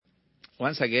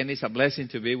Once again, it's a blessing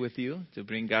to be with you, to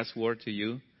bring God's Word to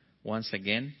you once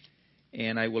again.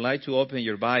 And I would like to open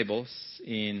your Bibles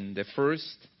in the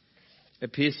first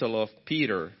epistle of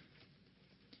Peter,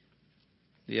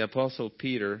 the Apostle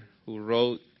Peter, who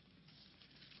wrote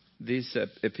these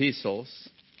epistles.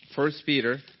 1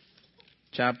 Peter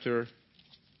chapter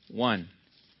 1.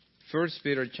 1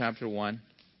 Peter chapter 1.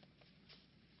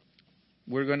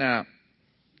 We're going to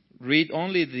read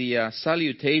only the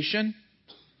salutation,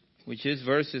 which is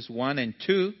verses 1 and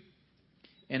 2.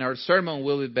 And our sermon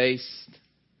will be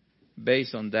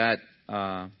based on that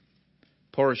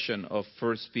portion of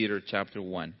 1 Peter chapter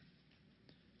 1.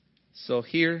 So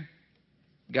here,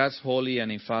 God's holy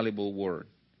and infallible word.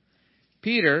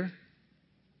 Peter,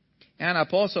 an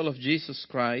apostle of Jesus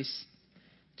Christ,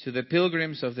 to the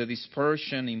pilgrims of the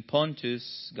dispersion in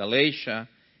Pontus, Galatia,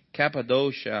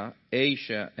 Cappadocia,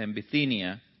 Asia, and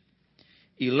Bithynia,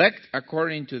 elect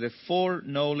according to the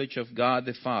foreknowledge of God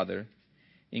the Father,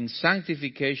 in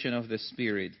sanctification of the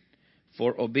Spirit,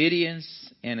 for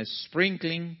obedience and a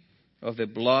sprinkling of the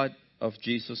blood of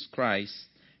Jesus Christ,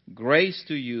 grace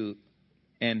to you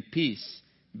and peace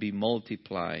be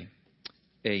multiplied.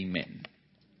 Amen.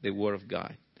 The Word of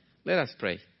God. Let us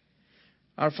pray.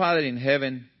 Our Father in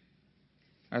heaven,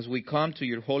 as we come to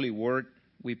your holy word,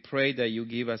 we pray that you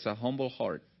give us a humble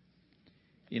heart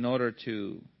in order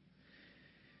to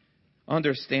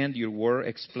understand your word,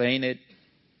 explain it,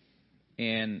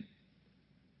 and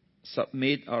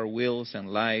submit our wills and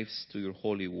lives to your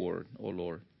holy word, O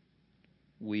Lord.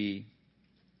 We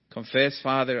confess,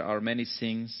 Father, our many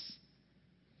sins,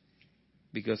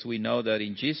 because we know that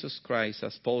in Jesus Christ,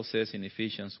 as Paul says in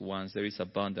Ephesians 1, there is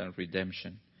abundant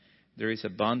redemption. There is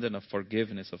abundant of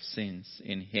forgiveness of sins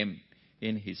in Him,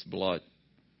 in His blood.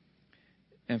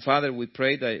 And Father, we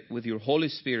pray that with your Holy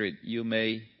Spirit, you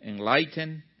may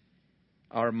enlighten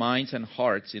our minds and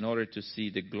hearts in order to see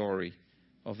the glory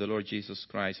of the Lord Jesus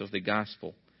Christ, of the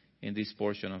gospel in this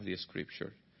portion of the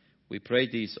Scripture. We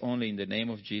pray this only in the name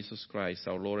of Jesus Christ,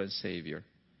 our Lord and Savior.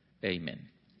 Amen.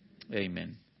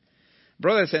 Amen.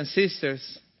 Brothers and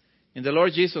sisters, in the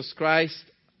Lord Jesus Christ,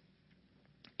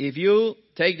 if you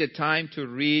take the time to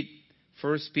read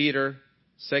 1 Peter,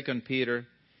 2 Peter,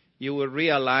 you will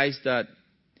realize that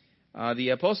the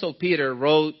Apostle Peter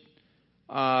wrote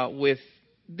with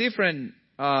different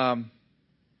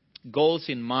goals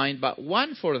in mind, but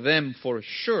one for them for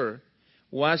sure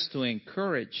was to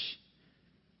encourage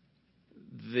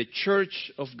the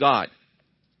church of God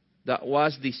that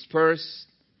was dispersed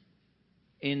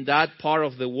in that part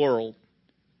of the world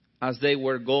as they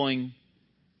were going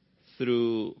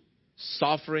through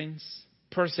sufferings,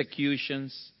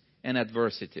 persecutions, and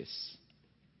adversities.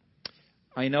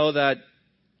 I know that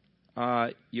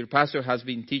your pastor has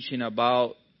been teaching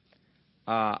about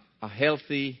a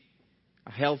healthy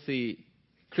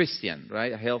Christian,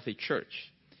 right? A healthy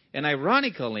church. And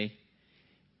ironically,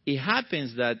 it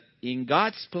happens that in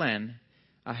God's plan,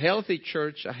 a healthy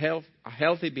church, a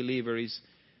healthy believer is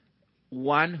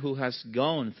one who has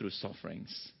gone through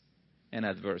sufferings and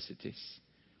adversities.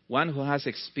 One who has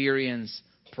experienced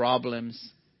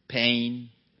problems, pain,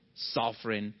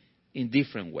 suffering in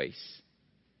different ways.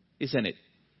 Isn't it?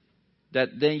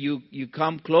 That then you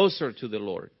come closer to the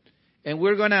Lord. And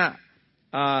we're going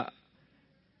to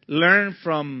learn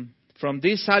from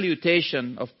this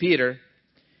salutation of Peter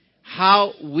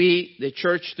how we, the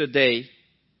church today,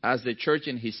 as the church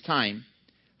in his time,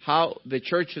 how the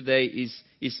church today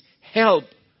is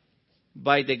helped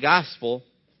by the gospel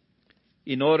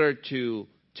in order to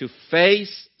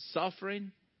face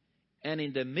suffering, and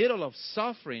in the middle of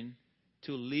suffering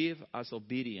to live as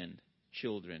obedient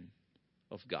children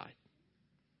of God.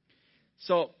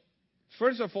 So,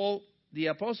 first of all, the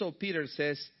Apostle Peter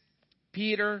says,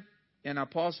 Peter, an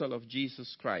apostle of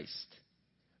Jesus Christ.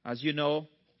 As you know,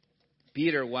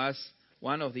 Peter was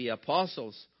one of the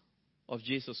apostles of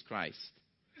Jesus Christ.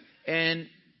 And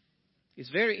it's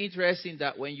very interesting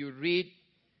that when you read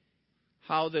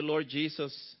how the Lord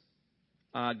Jesus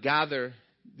gathered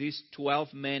these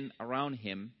 12 men around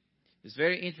him, it's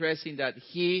very interesting that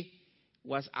he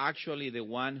was actually the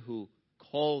one who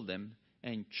called them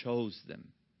and chose them.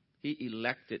 He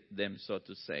elected them, so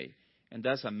to say. And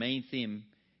that's a main theme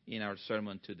in our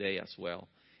sermon today as well.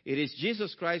 It is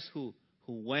Jesus Christ who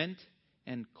went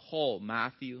and called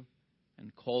Matthew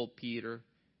and called Peter,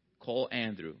 called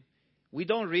Andrew. We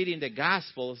don't read in the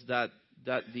Gospels that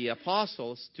the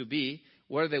apostles to be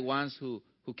were the ones who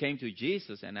came to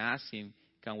Jesus and asked him,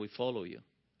 can we follow you?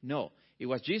 No, it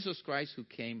was Jesus Christ who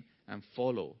came and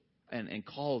followed and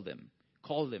called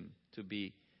them to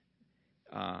be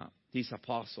his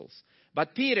apostles.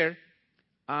 But Peter,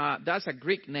 that's a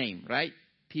Greek name, right?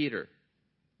 Peter.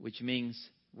 which means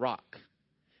rock.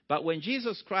 But when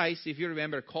Jesus Christ, if you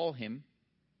remember, called him,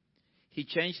 he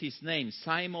changed his name.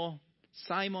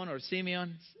 Simon or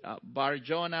Simeon, Bar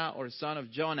Jonah or son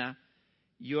of Jonah,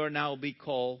 you are now be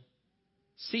called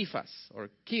Cephas or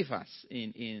Kephas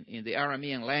in the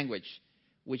Aramean language,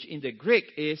 which in the Greek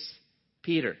is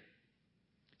Peter.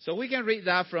 So we can read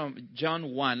that from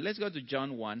John 1. Let's go to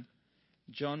John 1.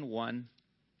 John 1.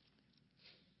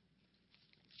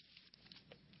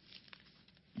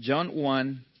 John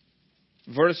 1,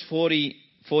 verse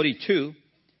 42.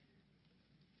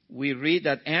 We read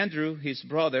that Andrew, his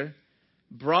brother,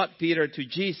 brought Peter to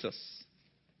Jesus.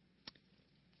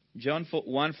 John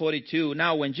 1:42.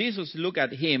 Now, when Jesus looked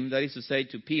at him, that is to say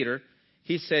to Peter,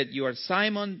 he said, "You are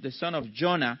Simon, the son of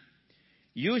Jonah.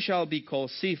 You shall be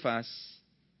called Cephas,"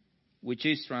 which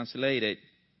is translated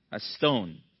as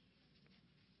stone.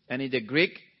 And in the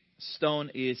Greek,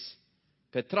 stone is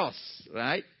Petros,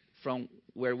 right? From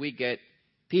where we get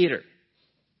Peter.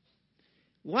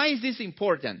 Why is this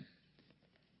important?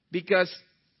 Because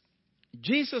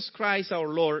Jesus Christ our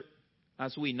Lord,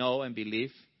 as we know and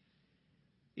believe,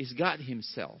 is God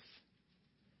himself.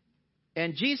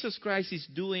 And Jesus Christ is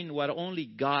doing what only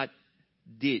God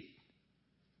did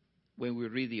when we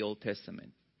read the Old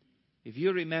Testament. If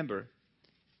you remember,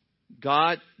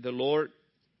 God, the Lord,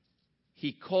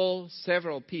 he called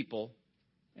several people,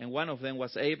 and one of them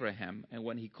was Abraham. And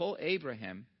when he called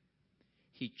Abraham,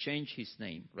 he changed his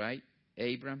name, right?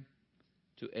 Abram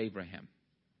to Abraham.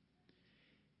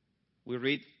 We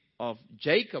read of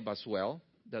Jacob as well,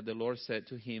 that the Lord said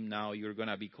to him, now you're going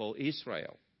to be called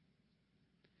Israel.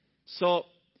 So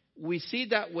we see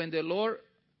that when the Lord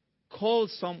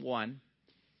calls someone,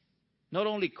 not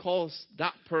only calls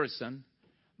that person,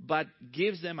 but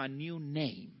gives them a new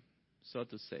name, so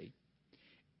to say.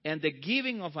 And the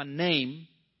giving of a name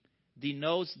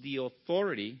denotes the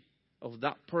authority of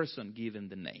that person given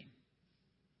the name.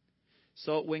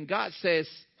 So when God says,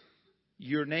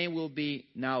 your name will be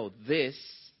now this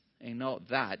and not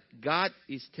that, God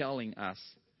is telling us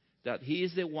that he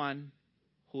is the one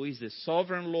who is the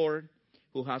sovereign Lord,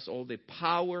 who has all the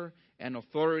power and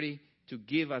authority to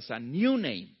give us a new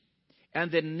name.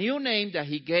 And the new name that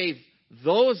he gave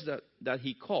those that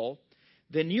he called,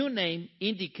 the new name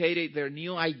indicated their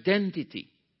new identity.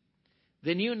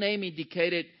 The new name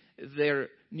indicated their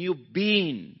new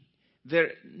being.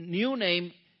 Their new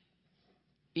name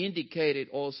indicated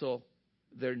also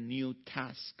their new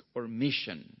task or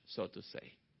mission, so to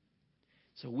say.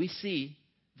 So we see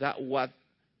that what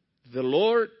the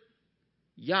Lord,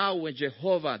 Yahweh,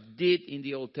 Jehovah did in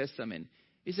the Old Testament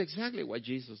is exactly what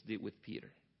Jesus did with Peter.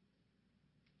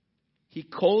 He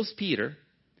calls Peter,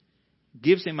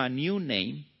 gives him a new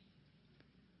name,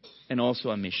 and also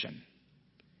a mission.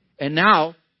 And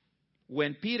now,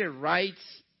 when Peter writes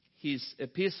his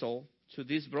epistle to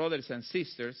these brothers and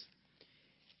sisters,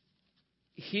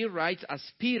 he writes as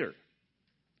Peter,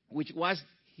 which was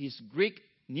his Greek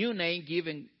new name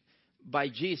given by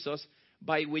Jesus,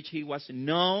 by which he was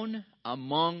known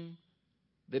among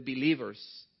the believers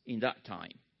in that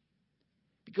time.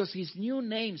 Because his new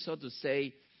name, so to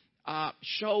say,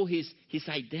 show his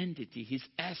identity, his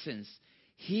essence.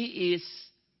 He is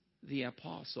the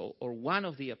apostle or one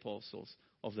of the apostles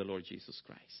of the Lord Jesus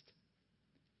Christ.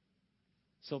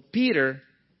 So Peter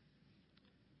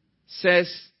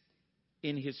says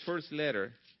in his first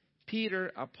letter,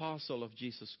 Peter, apostle of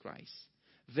Jesus Christ,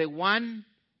 the one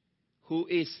who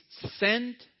is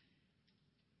sent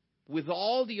with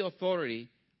all the authority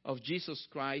of Jesus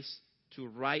Christ to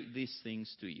write these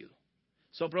things to you.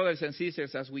 So, brothers and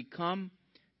sisters, as we come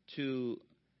to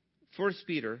 1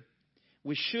 Peter,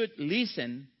 we should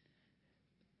listen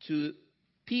to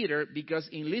Peter, because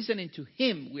in listening to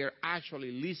him, we are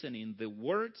actually listening the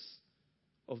words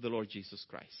of the Lord Jesus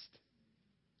Christ.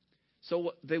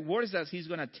 So the words that he's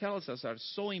going to tell us are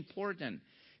so important.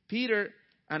 Peter,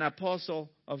 an apostle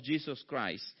of Jesus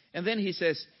Christ. And then he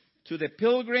says, to the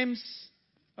pilgrims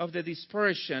of the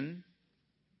dispersion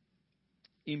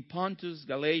in Pontus,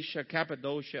 Galatia,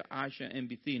 Cappadocia, Asia, and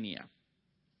Bithynia.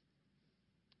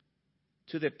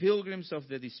 To the pilgrims of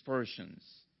the dispersions.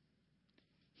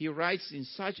 He writes in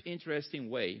such interesting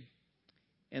way.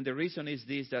 And the reason is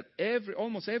this, that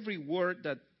almost every word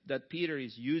that Peter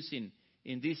is using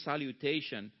in this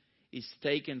salutation is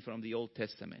taken from the Old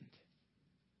Testament.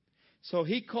 So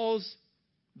he calls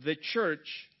the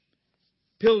church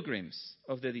pilgrims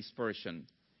of the dispersion.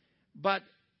 But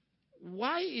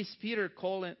why is Peter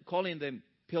calling them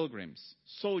pilgrims,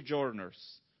 sojourners,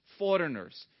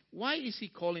 foreigners? Why is he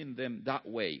calling them that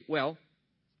way? Well,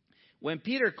 when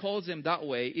Peter calls them that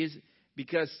way is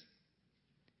because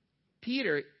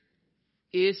Peter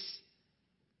is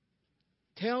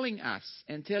telling us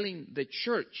and telling the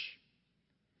church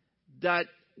that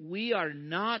we are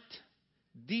not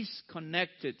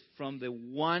disconnected from the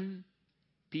one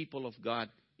people of God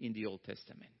in the Old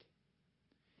Testament.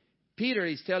 Peter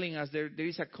is telling us there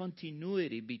is a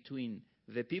continuity between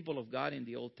the people of God in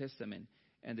the Old Testament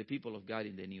and the people of God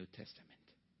in the New Testament.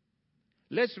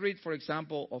 Let's read, for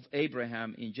example, of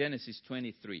Abraham in Genesis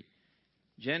 23.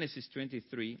 Genesis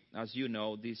 23, as you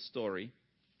know, this story.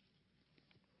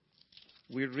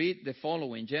 We read the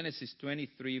following, Genesis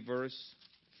 23, verse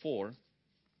 4.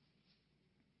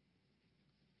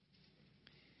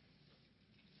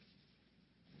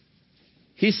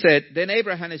 He said, Then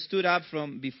Abraham stood up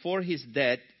from before his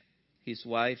dead, his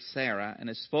wife Sarah,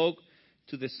 and spoke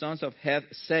to the sons of Heth,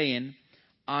 saying,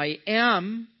 I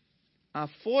am a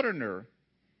foreigner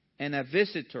and a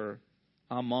visitor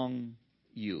among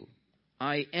you.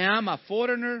 I am a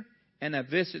foreigner and a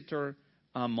visitor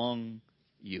among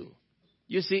you.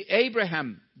 You see,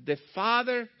 Abraham, the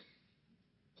father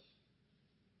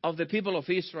of the people of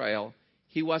Israel,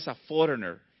 he was a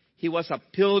foreigner. He was a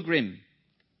pilgrim.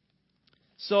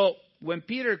 So when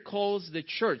Peter calls the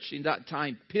church in that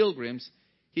time pilgrims,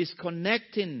 he's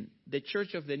connecting the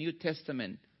church of the New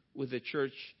Testament with the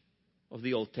church of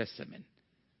the Old Testament.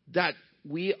 That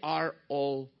we are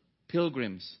all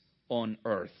pilgrims on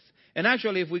earth. And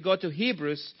actually, if we go to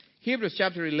Hebrews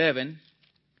chapter 11,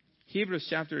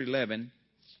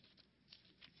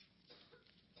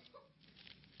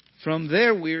 from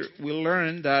there we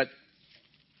learn that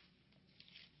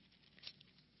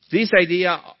this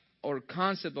idea or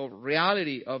concept or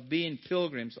reality of being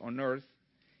pilgrims on earth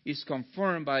is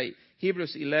confirmed by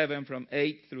Hebrews 11 from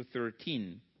 8 through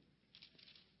 13.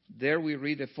 There we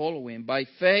read the following. By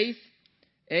faith,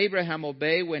 Abraham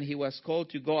obeyed when he was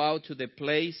called to go out to the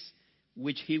place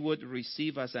which he would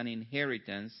receive as an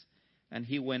inheritance. And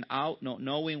he went out not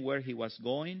knowing where he was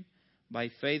going. By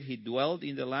faith, he dwelt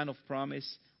in the land of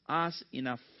promise as in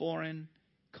a foreign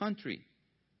country,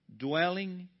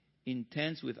 dwelling in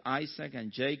tents with Isaac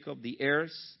and Jacob, the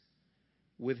heirs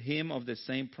with him of the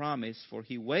same promise. For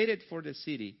he waited for the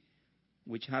city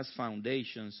which has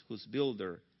foundations, whose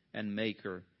builder and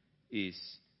maker is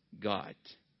God.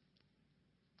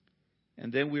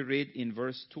 And then we read in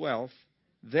verse 12,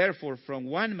 Therefore from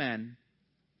one man,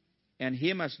 and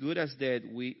him as good as dead,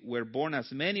 we were born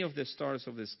as many of the stars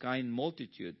of the sky in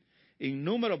multitude,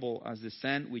 innumerable as the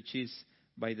sand which is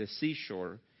by the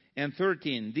seashore. And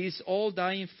 13, these all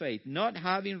die in faith, not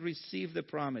having received the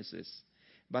promises,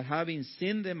 but having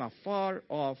seen them afar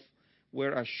off,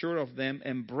 were assured of them,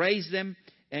 embraced them,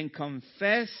 and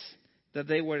confessed that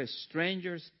they were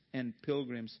strangers and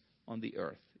pilgrims on the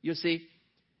earth. You see,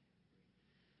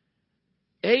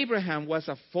 Abraham was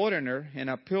a foreigner and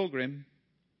a pilgrim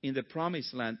in the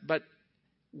promised land. But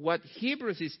what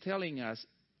Hebrews is telling us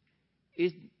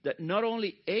is that not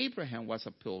only Abraham was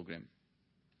a pilgrim,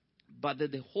 but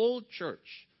that the whole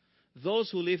church,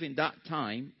 those who live in that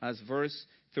time, as verse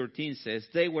 13 says,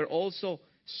 they were also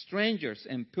strangers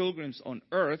and pilgrims on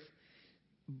earth.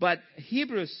 But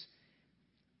Hebrews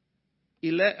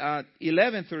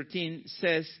 11:13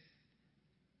 says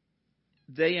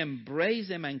they embraced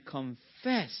them and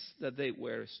confessed that they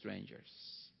were strangers.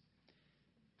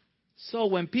 So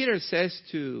when Peter says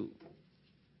to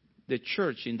the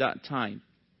church in that time,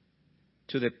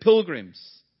 to the pilgrims,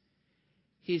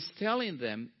 he's telling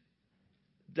them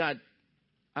that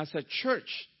as a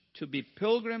church, to be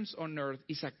pilgrims on earth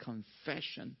is a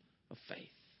confession of faith.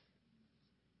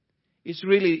 It's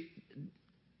really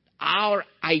our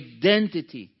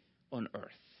identity on earth.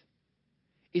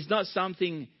 It's not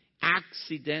something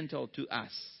accidental to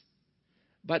us.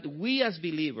 But we as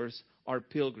believers are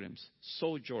pilgrims,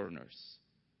 sojourners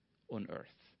on earth.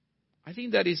 I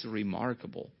think that is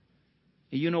remarkable.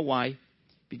 And you know why?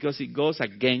 Because it goes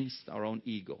against our own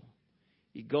ego.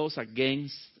 It goes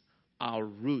against our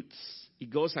roots. It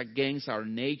goes against our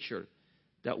nature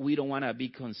that we don't want to be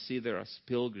considered as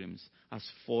pilgrims, as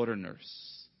foreigners.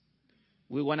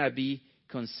 We want to be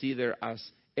considered as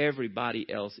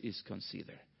everybody else is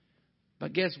considered.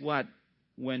 But guess what?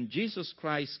 When Jesus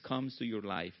Christ comes to your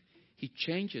life, He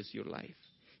changes your life.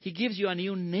 He gives you a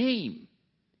new name.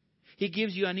 He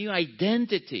gives you a new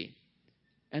identity.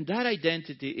 And that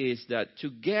identity is that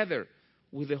together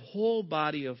with the whole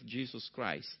body of Jesus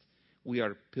Christ, we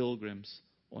are pilgrims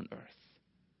on earth.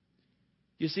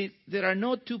 You see, there are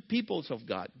no two peoples of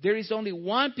God. There is only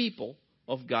one people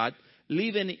of God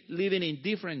living in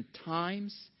different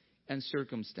times and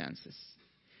circumstances.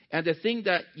 And the thing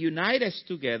that unites us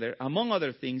together, among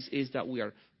other things, is that we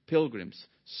are pilgrims,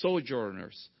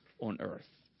 sojourners on earth.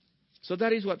 So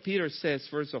that is what Peter says,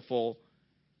 first of all,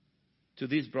 to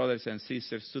these brothers and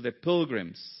sisters, to the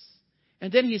pilgrims.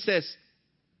 And then he says,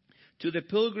 to the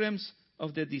pilgrims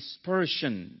of the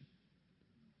dispersion.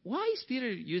 Why is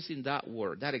Peter using that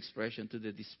word, that expression, to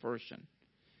the dispersion?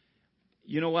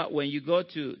 You know what? When you go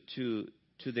to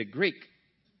the Greek,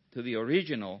 to the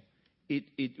original,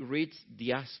 it reads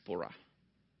diaspora.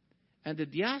 And the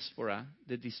diaspora,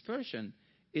 the dispersion,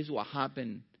 is what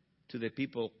happened to the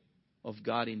people of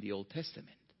God in the Old Testament.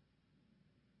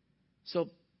 So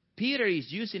Peter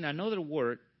is using another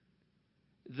word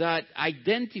that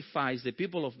identifies the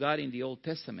people of God in the Old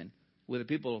Testament with the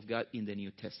people of God in the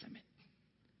New Testament.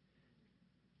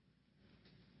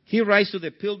 He writes to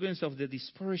the pilgrims of the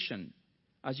dispersion.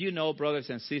 As you know, brothers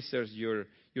and sisters, your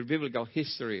biblical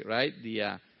history, right?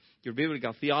 Your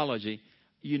biblical theology,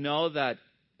 you know that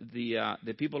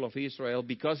the people of Israel,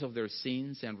 because of their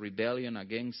sins and rebellion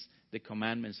against the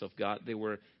commandments of God, they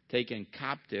were taken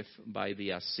captive by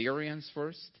the Assyrians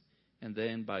first, and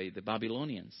then by the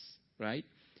Babylonians, right?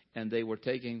 And they were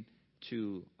taken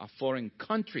to a foreign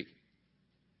country.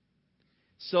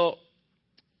 So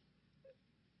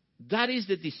that is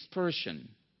the dispersion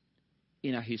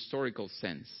in a historical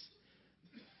sense.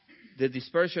 The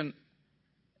dispersion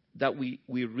that we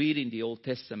read in the Old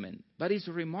Testament. But it's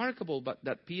remarkable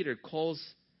that Peter calls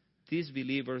these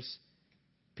believers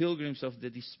pilgrims of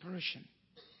the dispersion.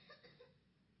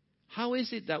 How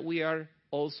is it that we are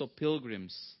also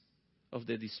pilgrims of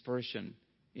the dispersion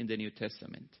in the New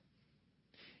Testament?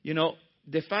 You know,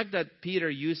 the fact that Peter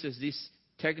uses these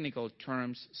technical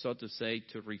terms, so to say,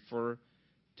 to refer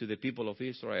to the people of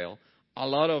Israel, a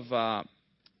lot of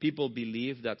people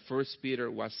believe that 1 Peter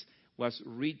was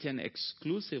written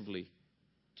exclusively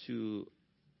to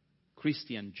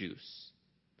Christian Jews.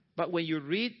 But when you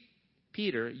read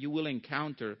Peter, you will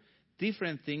encounter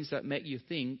different things that make you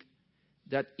think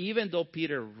that even though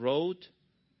Peter wrote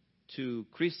to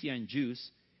Christian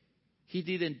Jews, he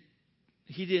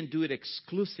didn't do it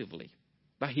exclusively,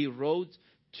 but he wrote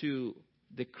to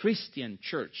the Christian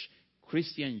church,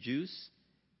 Christian Jews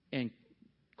and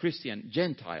Christian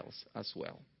Gentiles as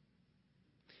well.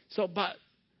 So, but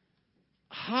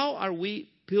how are we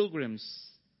pilgrims,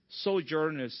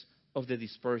 sojourners of the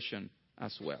dispersion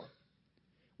as well?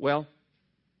 Well,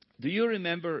 do you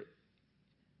remember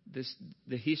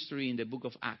the history in the book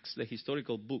of Acts, the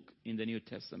historical book in the New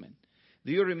Testament?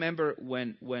 Do you remember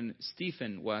when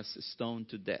Stephen was stoned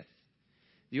to death?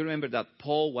 Do you remember that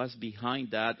Paul was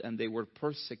behind that and they were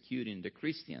persecuting the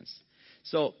Christians?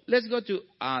 So let's go to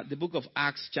the book of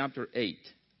Acts chapter 8.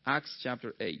 Acts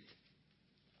chapter 8.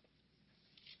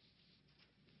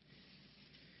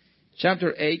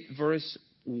 Chapter 8, verse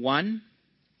 1.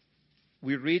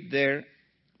 We read there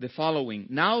the following.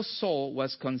 Now Saul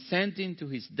was consenting to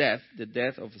his death, the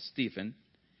death of Stephen.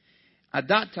 At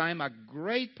that time, a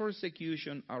great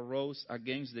persecution arose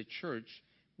against the church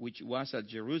which was at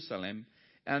Jerusalem,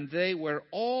 and they were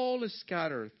all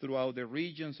scattered throughout the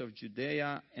regions of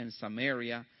Judea and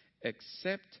Samaria,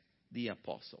 except the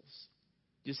apostles.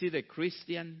 You see the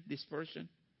Christian dispersion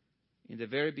in the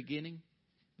very beginning?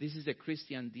 This is the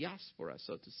Christian diaspora,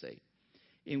 so to say,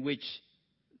 in which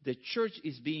the church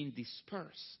is being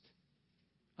dispersed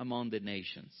among the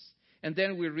nations. And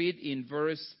then we read in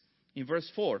verse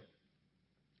 4,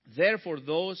 therefore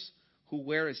those who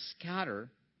were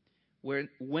scattered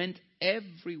went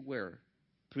everywhere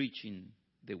preaching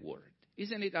the word.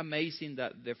 Isn't it amazing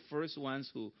that the first ones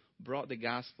who brought the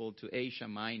gospel to Asia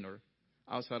Minor,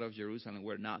 outside of Jerusalem,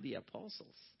 were not the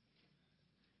apostles?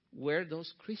 Were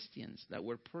those Christians that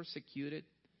were persecuted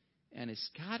and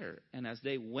scattered. And as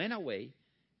they went away,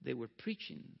 they were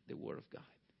preaching the word of God.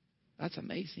 That's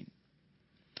amazing.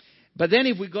 But then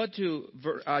if we go to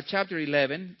chapter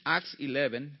 11, Acts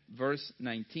 11, verse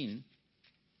 19,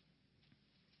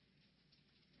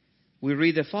 we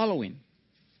read the following.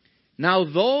 Now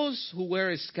those who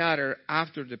were scattered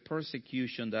after the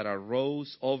persecution that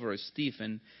arose over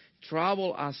Stephen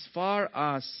traveled as far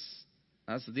as,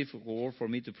 that's a difficult word for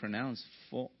me to pronounce,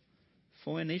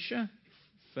 Phoenicia,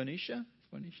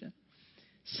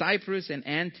 Cyprus and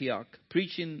Antioch,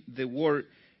 preaching the word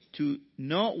to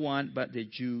no one but the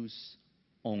Jews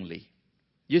only.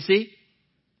 You see,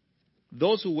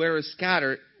 those who were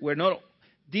scattered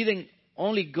didn't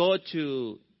only go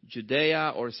to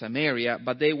Judea or Samaria,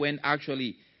 but they went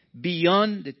actually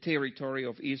beyond the territory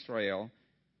of Israel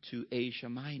to Asia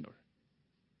Minor.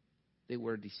 They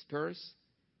were dispersed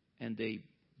and they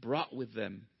brought with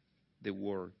them the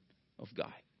word of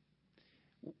God.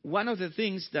 One of the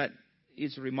things that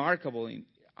is remarkable,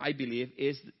 I believe,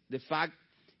 is the fact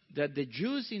that the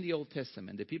Jews in the Old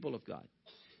Testament, the people of God,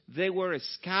 they were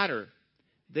scattered,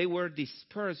 they were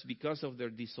dispersed because of their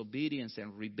disobedience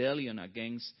and rebellion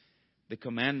against the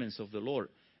commandments of the Lord.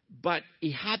 But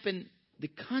it happened the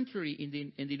contrary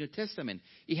in the New Testament.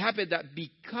 It happened that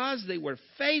because they were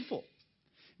faithful,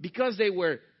 because they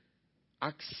were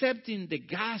accepting the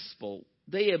gospel,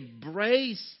 they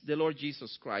embraced the Lord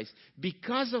Jesus Christ.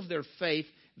 Because of their faith,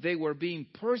 they were being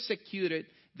persecuted.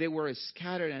 They were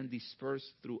scattered and dispersed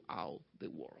throughout the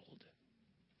world.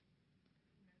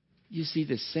 You see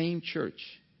the same church,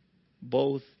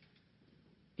 both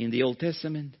in the Old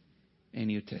Testament and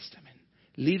New Testament,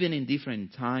 living in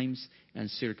different times and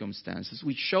circumstances,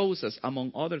 which shows us,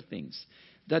 among other things,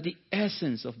 that the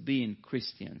essence of being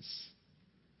Christians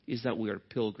is that we are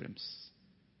pilgrims.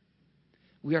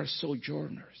 We are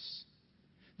sojourners.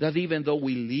 That even though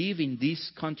we live in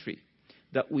this country,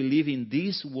 that we live in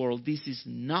this world, this is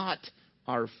not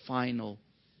our final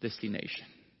destination.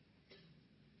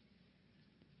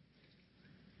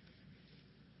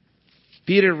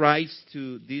 Peter writes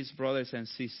to these brothers and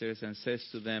sisters and says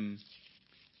to them,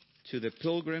 to the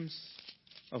pilgrims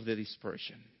of the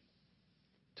dispersion.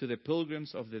 To the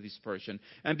pilgrims of the dispersion.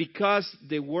 And because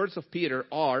the words of Peter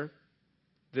are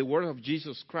the word of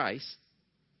Jesus Christ,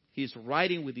 he's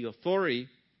writing with the authority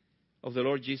of the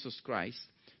Lord Jesus Christ.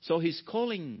 So he's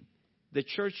calling the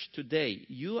church today,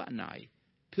 you and I,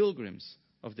 pilgrims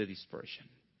of the dispersion.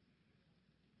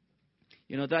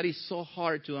 You know, that is so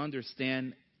hard to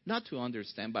understand. Not to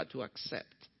understand, but to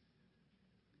accept.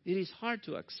 It is hard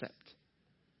to accept.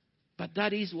 But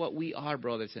that is what we are,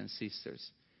 brothers and sisters.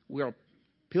 We are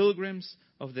pilgrims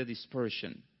of the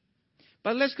dispersion.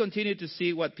 But let's continue to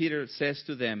see what Peter says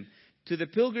to them. To the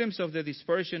pilgrims of the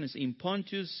dispersion is in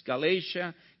Pontus,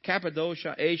 Galatia,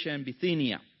 Cappadocia, Asia, and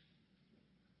Bithynia.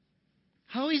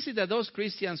 How is it that those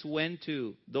Christians went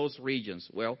to those regions?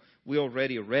 Well, we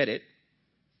already read it.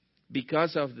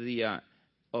 Because of the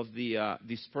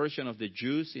dispersion of the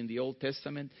Jews in the Old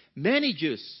Testament, many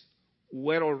Jews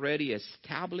were already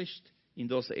established in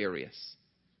those areas.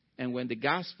 And when the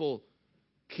gospel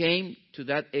came to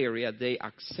that area, they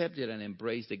accepted and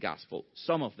embraced the gospel,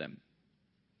 some of them.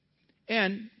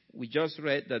 And we just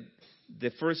read that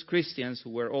the first Christians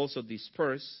who were also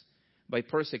dispersed by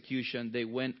persecution, they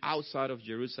went outside of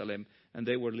Jerusalem and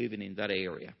they were living in that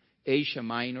area. Asia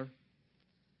Minor,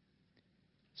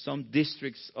 some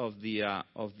districts of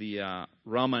the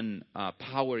Roman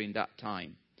power in that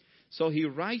time. So he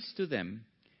writes to them,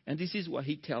 and this is what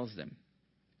he tells them.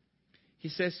 He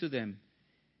says to them,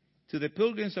 to the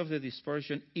pilgrims of the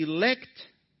dispersion, elect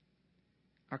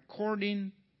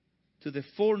according to the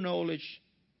foreknowledge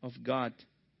of God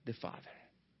the Father.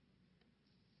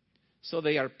 So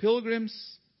they are pilgrims,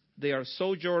 they are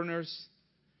sojourners,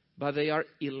 but they are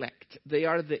elect. They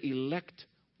are the elect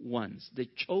ones, the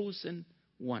chosen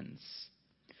ones.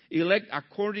 Elect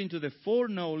according to the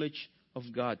foreknowledge of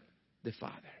God the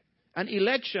Father. And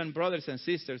election, brothers and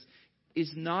sisters,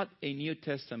 is not a New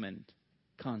Testament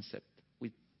concept.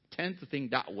 We tend to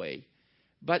think that way.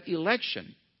 But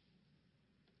election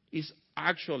is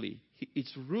actually,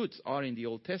 its roots are in the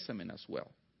Old Testament as well.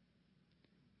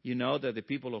 You know that the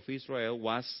people of Israel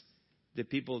was the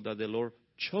people that the Lord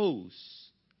chose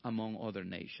among other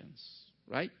nations,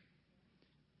 right?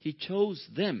 He chose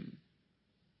them.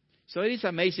 So it is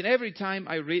amazing. Every time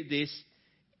I read this,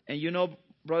 and you know,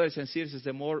 brothers and sisters,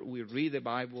 the more we read the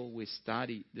Bible, we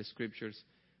study the Scriptures,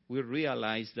 we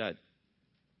realize that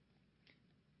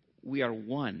we are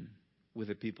one with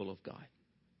the people of God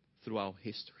throughout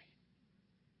history.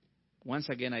 Once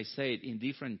again, I say it in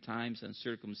different times and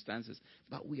circumstances,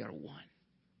 but we are one.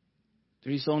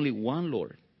 There is only one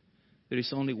Lord. There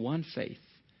is only one faith.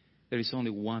 There is only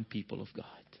one people of God.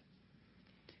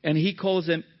 And he calls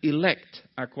them elect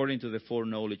according to the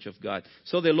foreknowledge of God.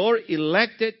 So the Lord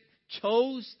elected,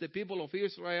 chose the people of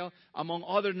Israel among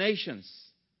other nations.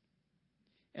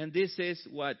 And this is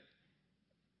what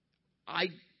I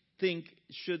think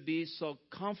should be so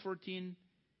comforting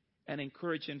and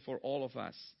encouraging for all of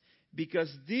us.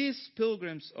 Because these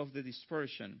pilgrims of the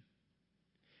dispersion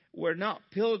were not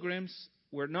pilgrims,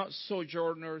 were not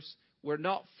sojourners, were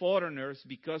not foreigners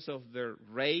because of their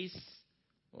race,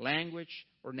 language,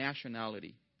 or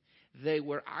nationality. They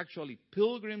were actually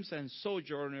pilgrims and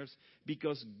sojourners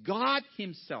because God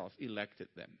Himself elected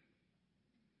them.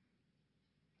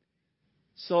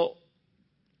 So,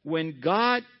 when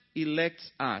God elects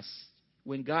us,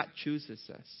 when God chooses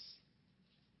us,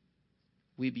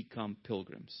 we become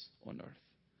pilgrims on earth.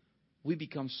 We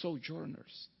become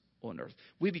sojourners on earth.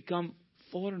 We become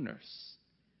foreigners.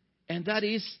 And that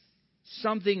is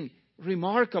something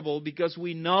remarkable because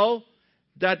we know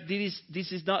that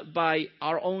this is not by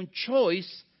our own choice,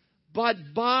 but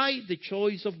by the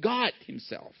choice of God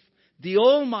himself, the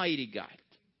Almighty God.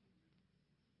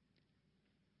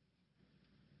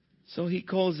 So he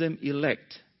calls them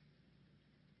elect.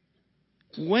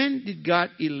 When did God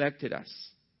elected us?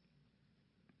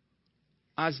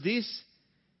 As these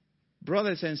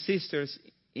brothers and sisters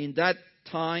in that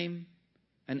time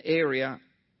and area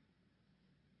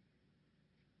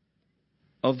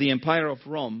of the Empire of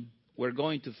Rome were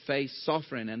going to face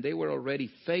suffering, and they were already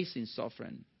facing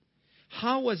suffering.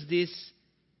 How was this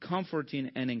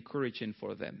comforting and encouraging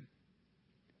for them?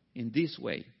 In this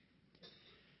way,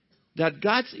 that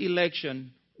God's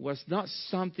election was not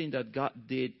something that God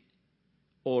did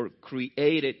or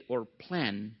created or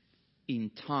planned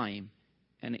in time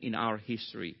and in our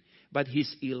history, but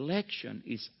His election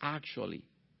is actually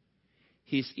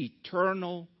His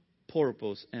eternal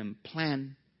purpose and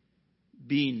plan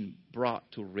being brought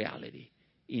to reality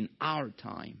in our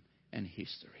time and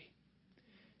history.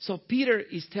 So Peter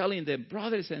is telling them,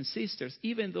 brothers and sisters,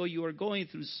 even though you are going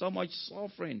through so much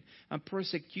suffering and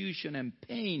persecution and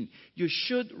pain, you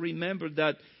should remember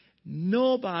that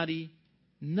nobody,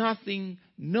 nothing,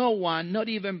 no one, not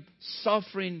even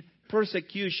suffering,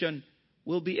 persecution,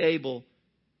 will be able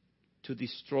to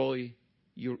destroy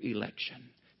your election.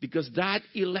 Because that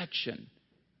election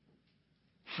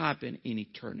happened in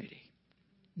eternity.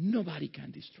 Nobody can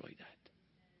destroy that.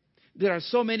 There are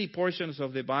so many portions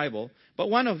of the Bible, but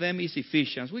one of them is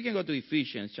Ephesians. We can go to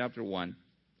Ephesians chapter 1.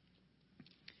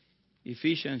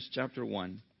 Ephesians chapter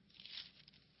 1.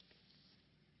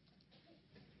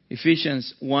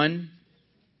 Ephesians 1,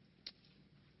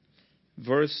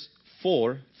 verse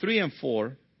 4, 3 and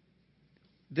 4.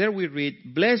 There we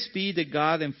read, Blessed be the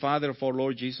God and Father of our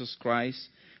Lord Jesus Christ,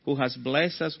 who has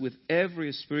blessed us with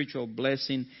every spiritual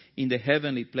blessing in the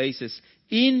heavenly places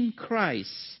in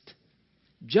Christ,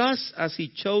 just as He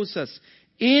chose us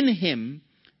in Him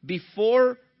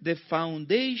before the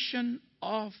foundation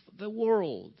of the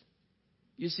world.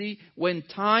 You see, when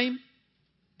time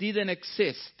didn't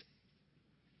exist,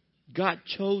 God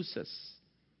chose us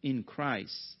in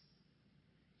Christ.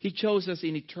 He chose us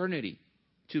in eternity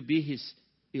to be His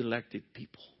elected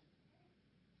people.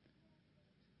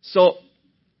 So,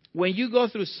 when you go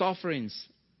through sufferings,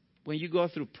 when you go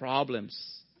through problems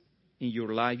in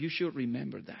your life, you should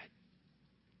remember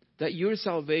that your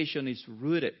salvation is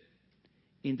rooted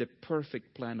in the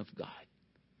perfect plan of God.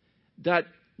 That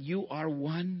you are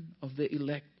one of the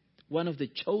elect, one of the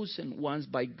chosen ones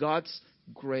by God's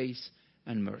grace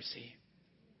and mercy.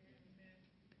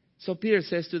 So Peter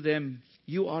says to them,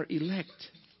 you are elect.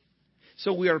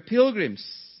 So we are pilgrims,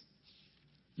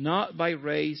 not by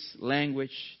race,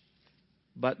 language,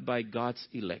 but by God's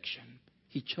election.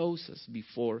 He chose us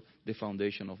before the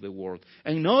foundation of the world.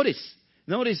 And notice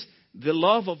the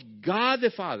love of God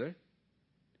the Father,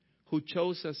 who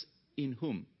chose us in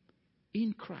whom?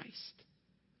 In Christ.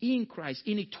 In Christ.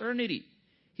 In eternity.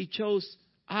 He chose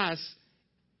us.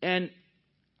 And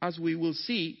as we will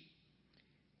see,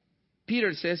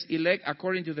 Peter says, elect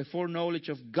according to the foreknowledge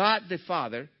of God the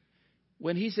Father.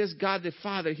 When he says God the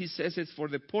Father, he says it for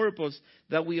the purpose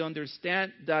that we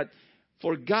understand that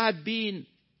for God being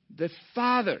the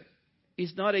Father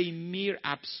is not a mere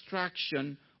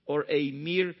abstraction or a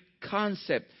mere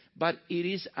concept, but it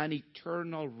is an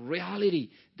eternal reality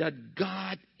that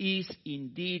God is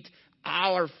indeed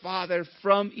our Father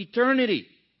from eternity.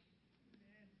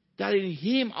 That in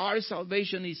Him our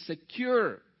salvation is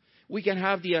secure. We can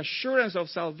have the assurance of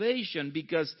salvation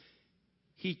because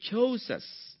He chose us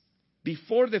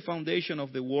before the foundation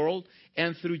of the world,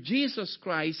 and through Jesus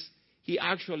Christ, He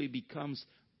actually becomes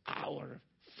our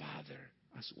Father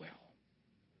as well.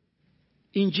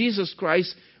 In Jesus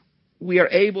Christ, we are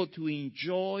able to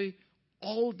enjoy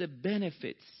all the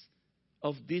benefits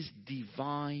of this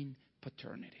divine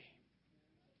paternity,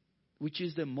 which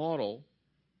is the model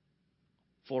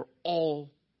for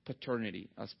all paternity,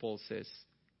 as Paul says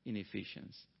in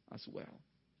Ephesians as well.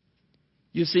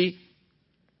 You see,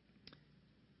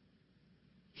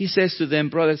 he says to them,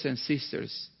 brothers and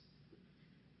sisters,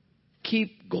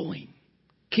 keep going,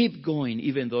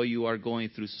 even though you are going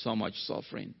through so much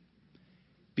suffering.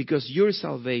 Because your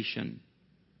salvation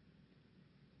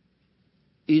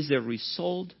is the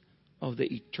result of the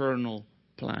eternal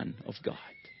plan of God.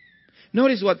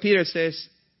 Notice what Peter says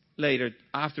later,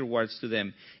 afterwards to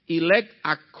them. Elect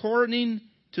according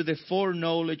to the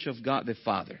foreknowledge of God the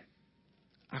Father.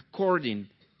 According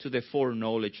to the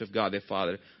foreknowledge of God the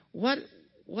Father. What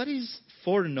is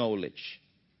foreknowledge?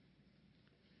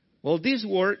 Well, this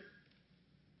word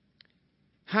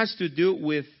has to do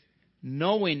with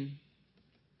knowing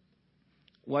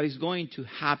what is going to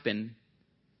happen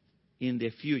in the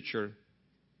future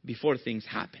before things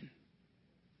happen.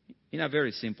 in a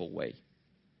very simple way.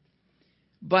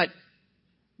 But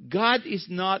God is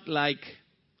not like,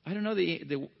 I don't know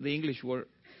the English word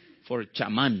for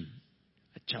chaman.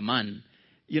 A chaman.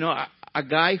 You know, a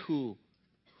guy who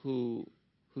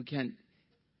can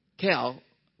tell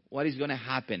what is going to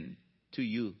happen to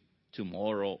you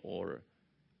tomorrow or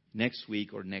next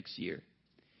week or next year.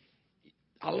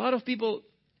 A lot of people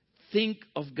think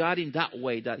of God in that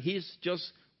way, that He's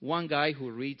just one guy who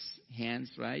reads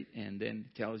hands, right? And then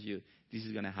tells you this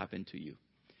is going to happen to you.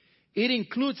 It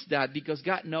includes that because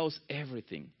God knows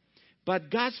everything. But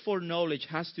God's foreknowledge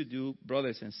has to do,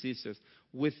 brothers and sisters,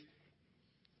 with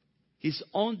His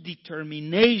own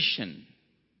determination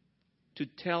to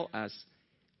tell us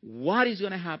what is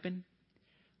going to happen,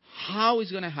 how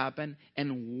it's going to happen,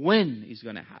 and when it's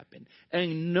going to happen.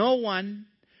 And no one,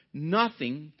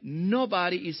 nothing,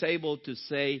 nobody is able to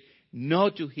say no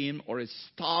to Him or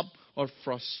stop or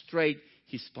frustrate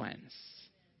His plans.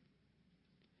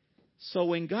 So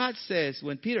when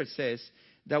Peter says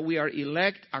that we are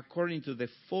elect according to the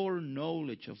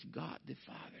foreknowledge of God the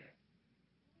Father,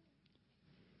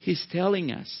 he's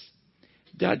telling us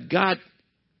that God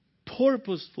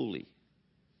purposefully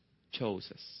chose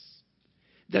us.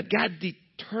 That God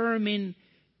determined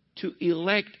to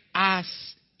elect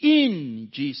us in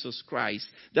Jesus Christ.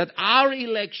 That our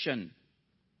election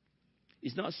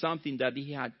is not something that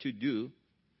He had to do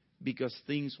because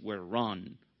things were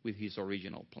wrong with His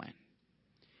original plan.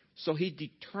 So He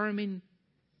determined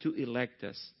to elect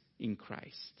us in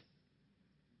Christ.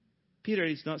 Peter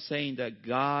is not saying that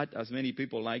God, as many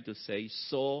people like to say,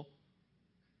 saw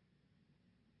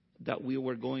that we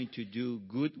were going to do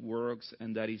good works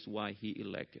and that is why He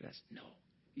elected us. No,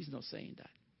 he's not saying that.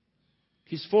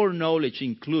 His foreknowledge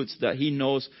includes that He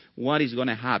knows what is going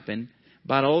to happen,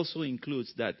 but also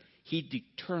includes that He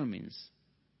determines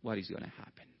what is going to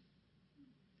happen.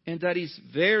 And that is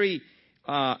very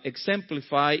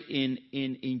exemplified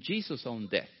in Jesus' own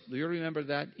death. Do you remember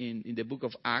that in the book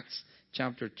of Acts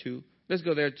chapter 2? Let's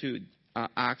go there to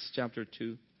Acts chapter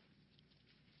 2.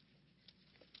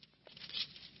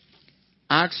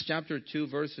 Acts chapter 2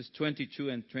 verses 22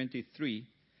 and 23.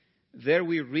 There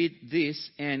we read this,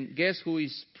 and guess who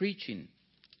is preaching?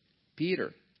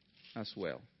 Peter as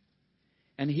well.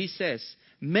 And he says,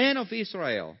 "Men of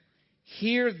Israel,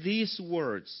 hear these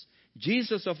words.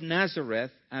 Jesus of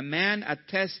Nazareth, a man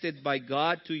attested by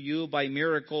God to you by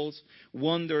miracles,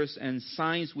 wonders, and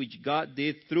signs which God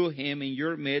did through Him in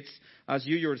your midst, as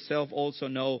you yourself also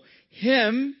know.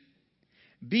 Him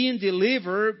being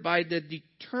delivered by the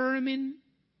determined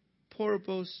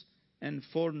purpose and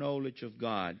foreknowledge of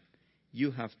God,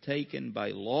 you have taken by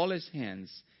lawless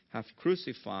hands, have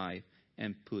crucified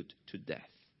and put to death."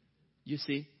 You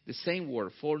see, the same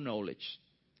word, foreknowledge,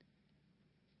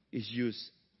 is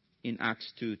used in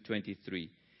Acts 2:23.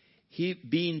 He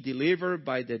being delivered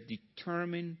by the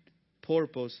determined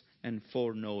purpose and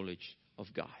foreknowledge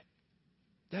of God.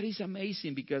 That is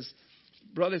amazing because,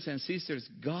 brothers and sisters,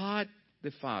 God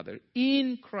the Father,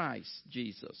 in Christ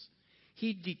Jesus,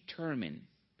 He determined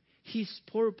His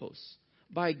purpose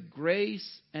by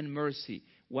grace and mercy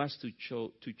was to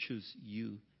choose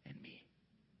you and me.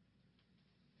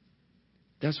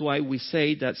 That's why we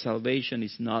say that salvation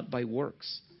is not by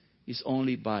works. It's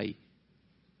only by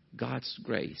God's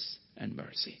grace and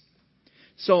mercy.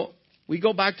 So we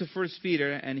go back to 1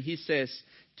 Peter and he says,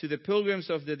 "To the pilgrims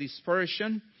of the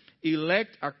dispersion,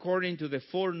 elect according to the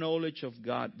foreknowledge of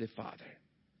God the Father."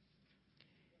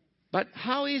 But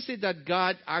how is it that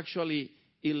God actually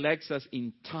elects us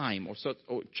in time or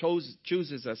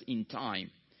chooses us in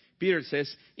time? Peter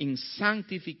says, in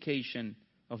sanctification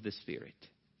of the Spirit.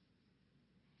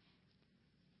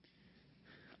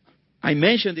 I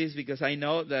mention this because I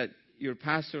know that your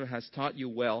pastor has taught you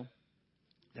well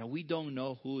that we don't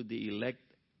know who the elect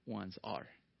ones are.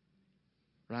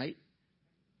 Right?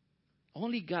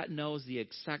 Only God knows the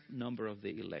exact number of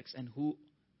the elects and who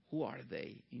are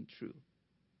they in truth.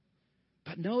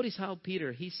 But notice how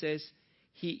Peter, he says,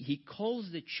 he calls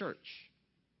the church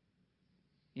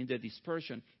in the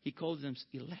dispersion, he calls them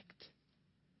elect.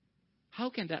 How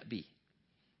can that be?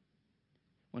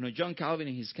 When John Calvin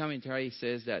in his commentary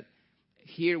says that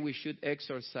here we should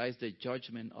exercise the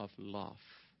judgment of love,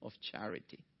 of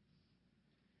charity.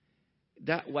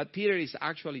 That what Peter is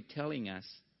actually telling us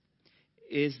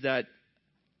is that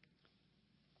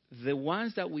the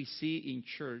ones that we see in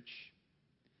church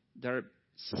that are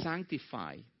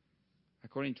sanctified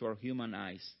according to our human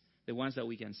eyes, the ones that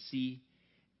we can see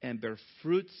and bear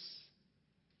fruits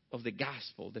of the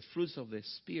gospel, the fruits of the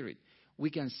Spirit,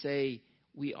 we can say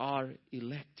we are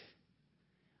elect.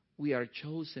 We are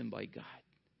chosen by God.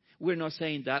 We're not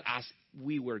saying that as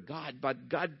we were God, but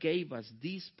God gave us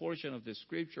this portion of the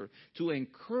Scripture to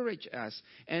encourage us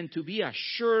and to be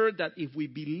assured that if we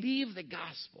believe the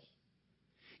gospel,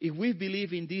 if we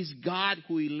believe in this God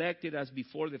who elected us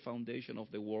before the foundation of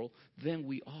the world, then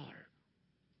we are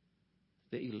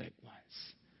the elect ones.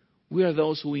 We are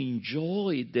those who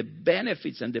enjoy the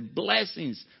benefits and the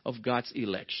blessings of God's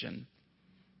election.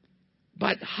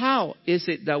 But how is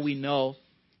it that we know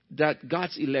that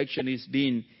God's election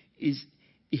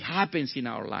it happens in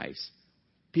our lives?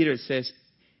 Peter says,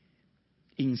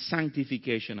 in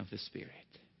sanctification of the Spirit.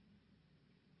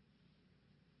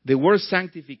 The word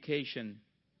sanctification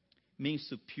means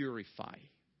to purify,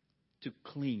 to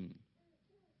clean.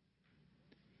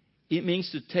 It means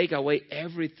to take away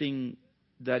everything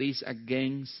that is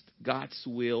against God's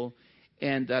will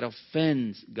and that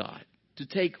offends God. To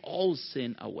take all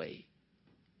sin away.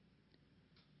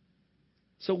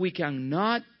 So we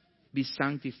cannot be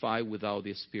sanctified without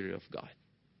the Spirit of God.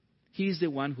 He's the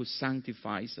one who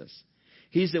sanctifies us.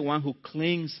 He's the one who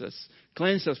cleanses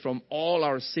us from all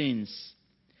our sins,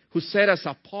 who set us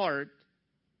apart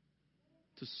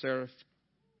to serve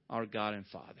our God and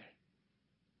Father.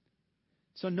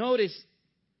 So notice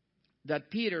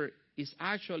that Peter is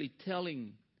actually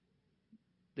telling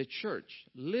the church,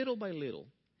 little by little,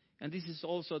 and this is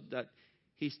also that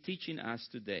he's teaching us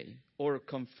today, or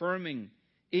confirming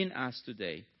in us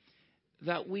today,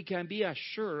 that we can be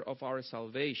assured of our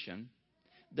salvation,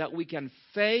 that we can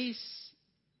face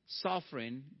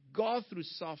suffering, go through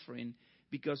suffering,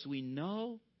 because we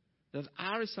know that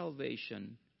our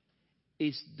salvation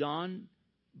is done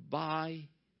by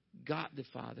God the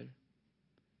Father,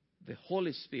 the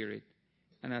Holy Spirit,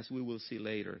 and as we will see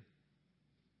later,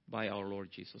 by our Lord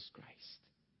Jesus Christ.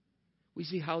 We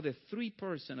see how the three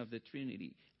persons of the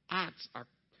Trinity acts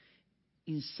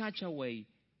in such a way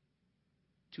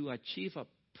to achieve a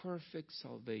perfect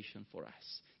salvation for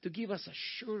us, to give us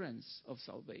assurance of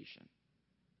salvation.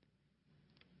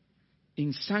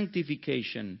 In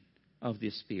sanctification of the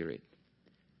Spirit.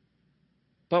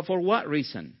 But for what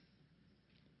reason?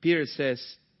 Peter says,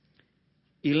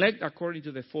 elect according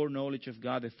to the foreknowledge of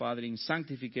God the Father in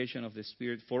sanctification of the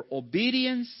Spirit for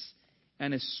obedience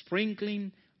and a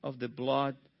sprinkling of the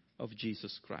blood of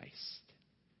Jesus Christ.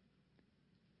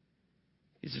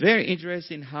 It's very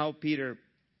interesting how Peter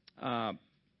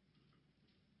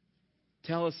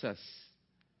tells us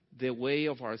the way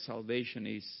of our salvation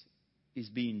is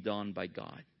being done by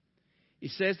God. It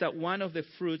says that one of the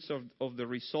fruits of the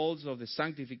results of the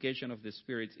sanctification of the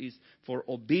Spirit is for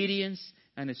obedience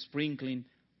and a sprinkling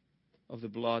of the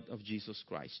blood of Jesus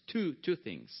Christ. Two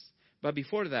things. But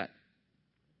before that,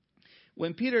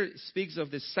 when Peter speaks of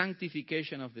the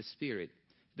sanctification of the Spirit,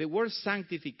 the word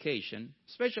sanctification,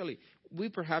 especially, we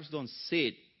perhaps don't see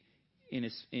it in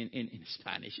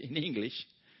Spanish, in English.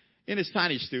 In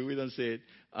Spanish too, we don't see it.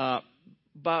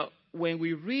 But when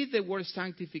we read the word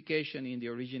sanctification in the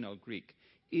original Greek,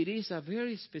 it is a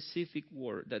very specific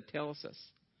word that tells us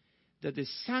that the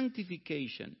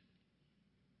sanctification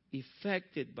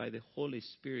effected by the Holy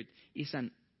Spirit is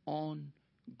an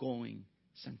ongoing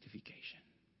sanctification.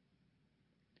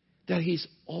 That He's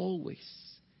always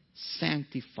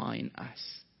sanctifying us,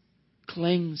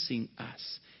 cleansing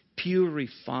us,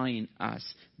 purifying us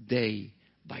day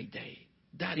by day.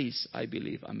 That is, I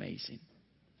believe, amazing.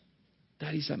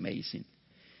 That is amazing.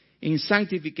 In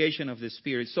sanctification of the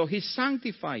Spirit. So He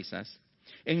sanctifies us.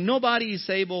 And nobody is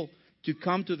able to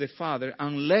come to the Father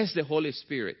unless the Holy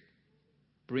Spirit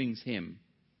brings him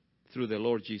through the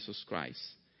Lord Jesus Christ.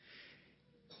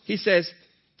 He says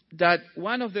that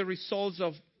one of the results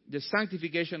of the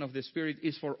sanctification of the Spirit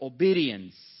is for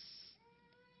obedience.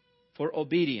 For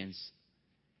obedience.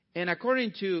 And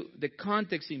according to the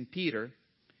context in Peter,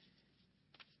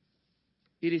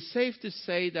 it is safe to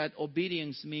say that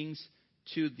obedience means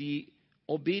to the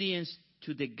obedience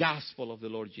to the gospel of the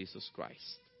Lord Jesus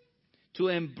Christ. To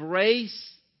embrace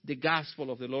the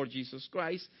gospel of the Lord Jesus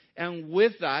Christ, and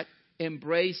with that,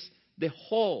 embrace the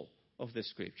whole of the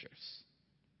Scriptures.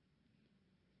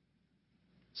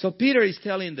 So Peter is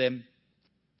telling them,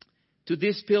 to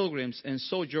these pilgrims and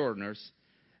sojourners,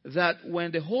 that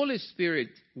when the Holy Spirit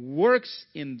works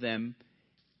in them,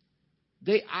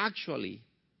 they actually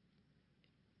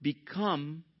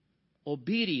become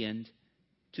obedient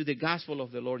to the gospel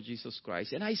of the Lord Jesus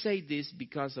Christ. And I say this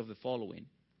because of the following.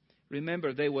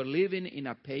 Remember, they were living in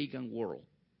a pagan world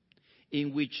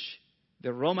in which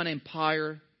the Roman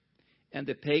Empire and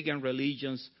the pagan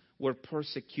religions were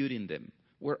persecuting them,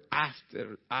 were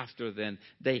after them.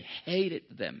 They hated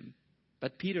them.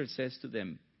 But Peter says to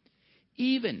them,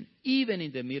 even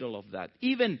in the middle of that,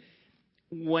 even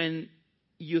when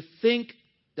you think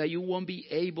that you won't be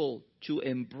able to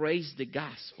embrace the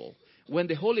gospel. When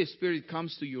the Holy Spirit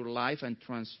comes to your life and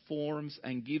transforms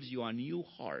and gives you a new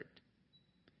heart,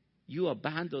 you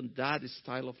abandon that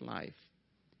style of life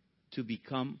to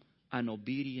become an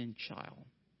obedient child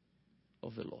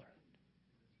of the Lord.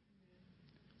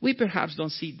 We perhaps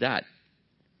don't see that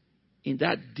in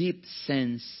that deep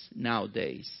sense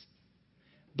nowadays.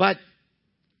 But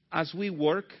as we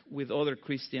work with other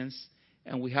Christians,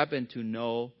 and we happen to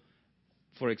know,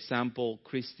 for example,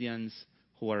 Christians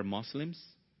who are Muslims,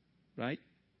 right?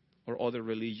 Or other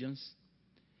religions,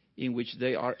 in which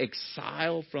they are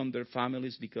exiled from their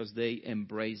families because they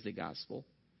embrace the gospel,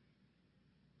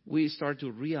 we start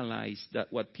to realize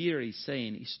that what Peter is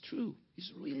saying is true.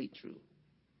 It's really true.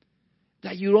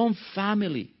 That your own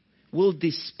family will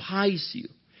despise you.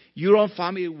 Your own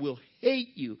family will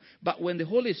hate you. But when the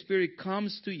Holy Spirit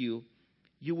comes to you,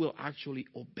 you will actually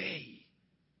obey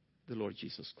the Lord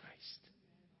Jesus Christ.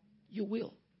 You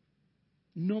will.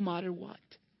 No matter what.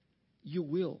 You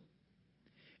will.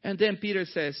 And then Peter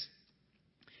says,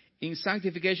 in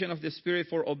sanctification of the Spirit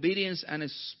for obedience and a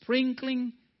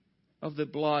sprinkling of the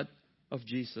blood of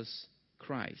Jesus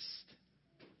Christ.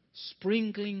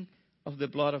 Sprinkling of the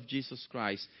blood of Jesus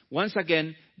Christ. Once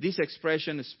again, this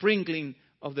expression, sprinkling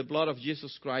of the blood of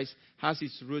Jesus Christ, has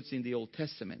its roots in the Old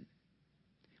Testament.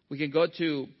 We can go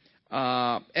to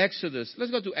Exodus.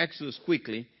 Let's go to Exodus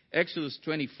quickly. Exodus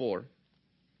 24.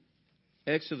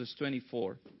 Exodus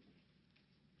 24.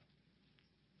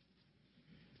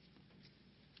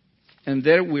 And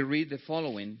there we read the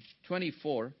following.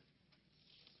 24.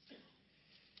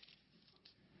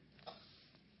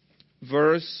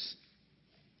 Verse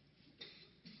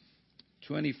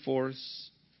 24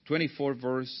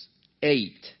 verse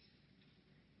 8.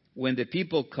 When the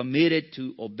people committed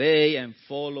to obey and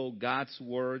follow God's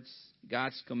words,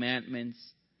 God's commandments,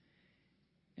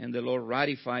 and the Lord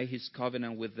ratified his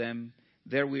covenant with them,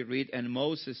 there we read, and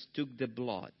Moses took the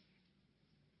blood,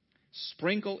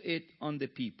 sprinkled it on the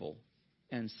people,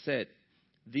 and said,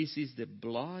 this is the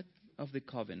blood of the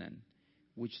covenant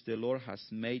which the Lord has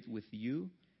made with you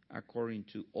according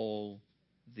to all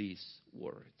these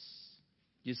words.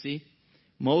 You see,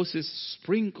 Moses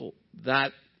sprinkled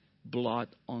that blood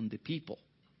on the people.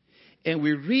 And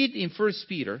we read in 1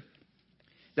 Peter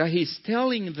that he's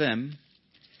telling them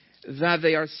that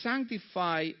they are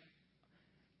sanctified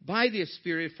by the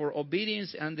Spirit for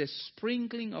obedience and the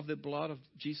sprinkling of the blood of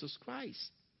Jesus Christ.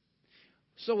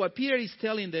 So what Peter is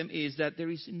telling them is that there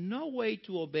is no way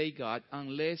to obey God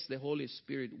unless the Holy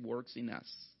Spirit works in us.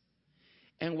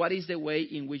 And what is the way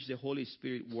in which the Holy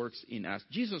Spirit works in us?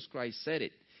 Jesus Christ said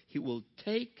it. He will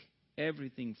take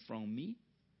everything from me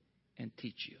and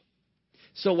teach you.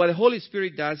 So what the Holy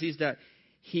Spirit does is that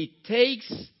he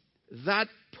takes that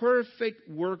perfect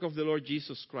work of the Lord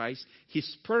Jesus Christ,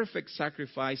 his perfect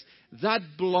sacrifice, that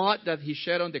blood that he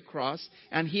shed on the cross,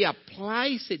 and he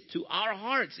applies it to our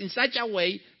hearts in such a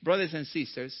way, brothers and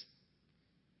sisters,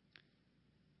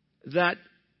 that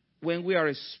when we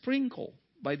are sprinkled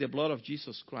by the blood of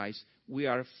Jesus Christ, we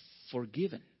are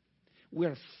forgiven. We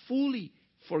are fully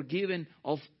forgiven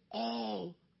of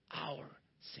all our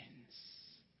sins.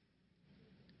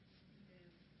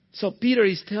 So Peter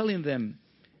is telling them,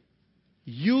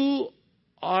 you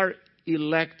are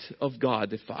elect of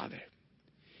God the Father.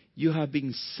 You have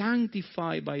been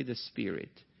sanctified by the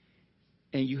Spirit,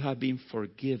 and you have been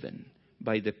forgiven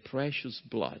by the precious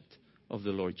blood of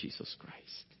the Lord Jesus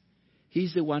Christ.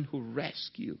 He's the one who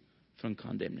rescued you from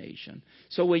condemnation.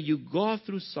 So when you go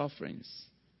through sufferings,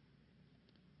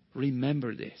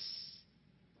 remember this.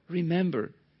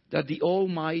 Remember that the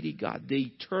Almighty God,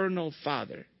 the Eternal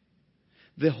Father,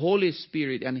 the Holy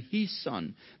Spirit, and His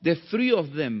Son, the three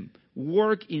of them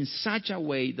work in such a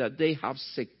way that they have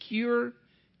secured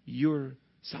your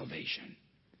salvation.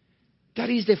 That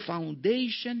is the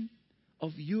foundation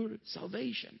of your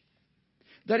salvation.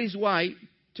 That is why,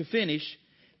 to finish,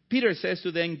 Peter says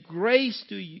to them, grace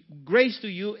to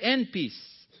you and peace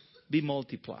be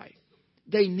multiplied.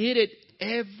 They need it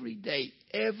every day,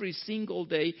 every single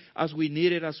day, as we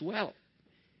need it as well.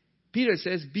 Peter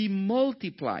says, be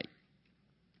multiplied.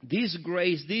 This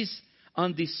grace, this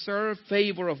undeserved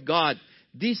favor of God,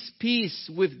 this peace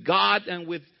with God and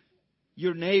with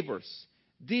your neighbors,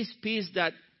 this peace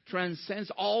that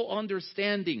transcends all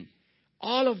understanding,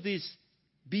 all of this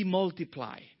be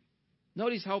multiplied.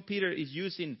 Notice how Peter is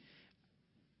using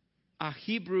a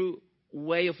Hebrew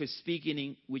way of speaking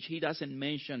in which he doesn't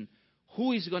mention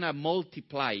who is going to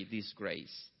multiply this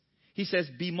grace. He says,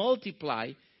 be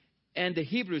multiplied, and the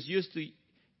Hebrews used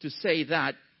to say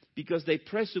that because they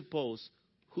presuppose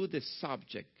who the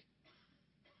subject,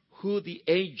 who the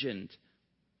agent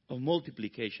of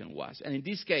multiplication was. And in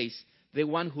this case, the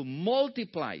one who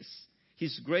multiplies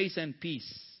His grace and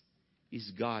peace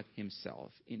is God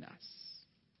Himself in us.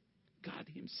 God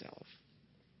Himself.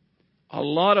 A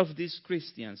lot of these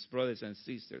Christians, brothers and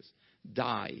sisters,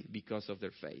 die because of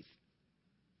their faith.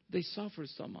 They suffer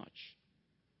so much.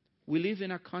 We live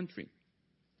in a country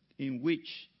in which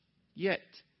yet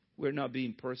we're not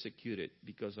being persecuted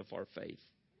because of our faith.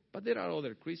 But there are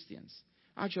other Christians.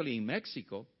 Actually, in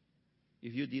Mexico,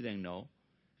 if you didn't know,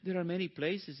 there are many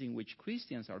places in which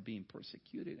Christians are being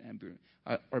persecuted and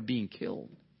are being killed.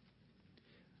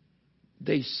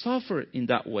 They suffer in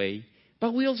that way,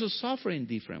 but we also suffer in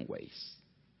different ways.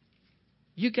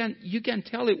 You can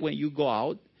tell it when you go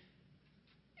out,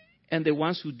 and the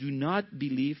ones who do not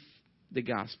believe the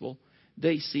gospel,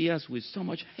 they see us with so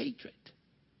much hatred.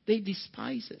 They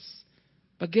despise us.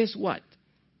 But guess what?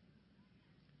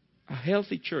 A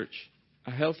healthy church,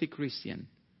 a healthy Christian,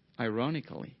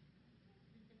 ironically,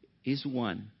 is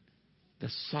one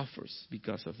that suffers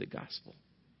because of the gospel.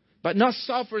 But not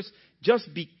suffers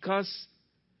just because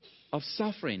of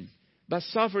suffering, but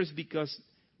suffers because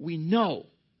we know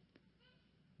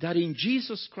that in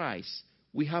Jesus Christ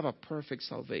we have a perfect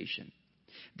salvation.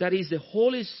 That is the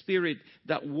Holy Spirit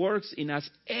that works in us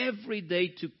every day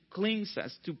to cleanse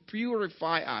us, to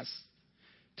purify us,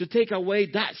 to take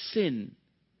away that sin.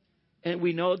 And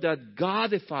we know that God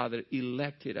the Father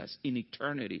elected us in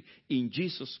eternity in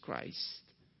Jesus Christ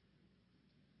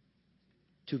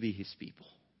to be His people.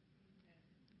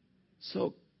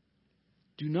 So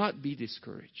do not be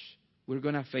discouraged. We're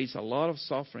going to face a lot of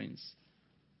sufferings,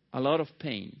 a lot of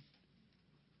pain.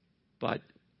 But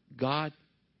God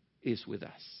is with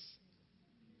us.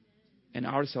 And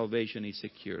our salvation is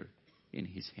secure in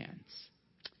His hands.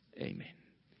 Amen.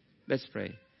 Let's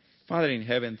pray. Father in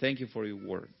heaven, thank You for Your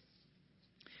word.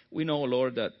 We know,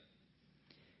 Lord, that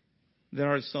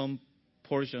there are some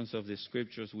portions of the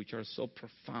scriptures which are so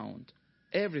profound.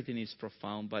 Everything is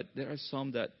profound, but there are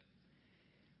some that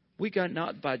we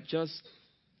cannot but just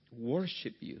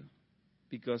worship You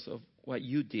because of what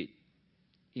You did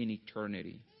in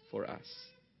eternity for us.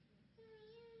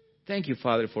 Thank You,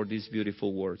 Father, for these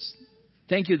beautiful words.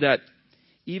 Thank You that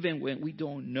even when we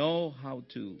don't know how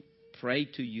to pray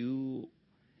to You,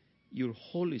 Your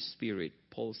Holy Spirit,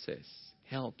 Paul says,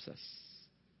 helps us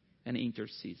and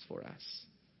intercedes for us.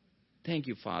 Thank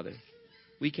You, Father.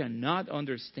 We cannot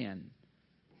understand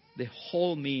the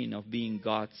whole meaning of being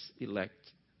God's elect,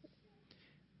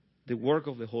 the work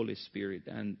of the Holy Spirit,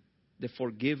 and the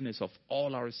forgiveness of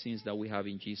all our sins that we have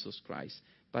in Jesus Christ.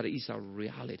 But it is a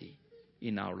reality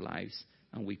in our lives,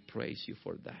 and we praise You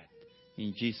for that.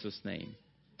 In Jesus' name,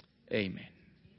 amen.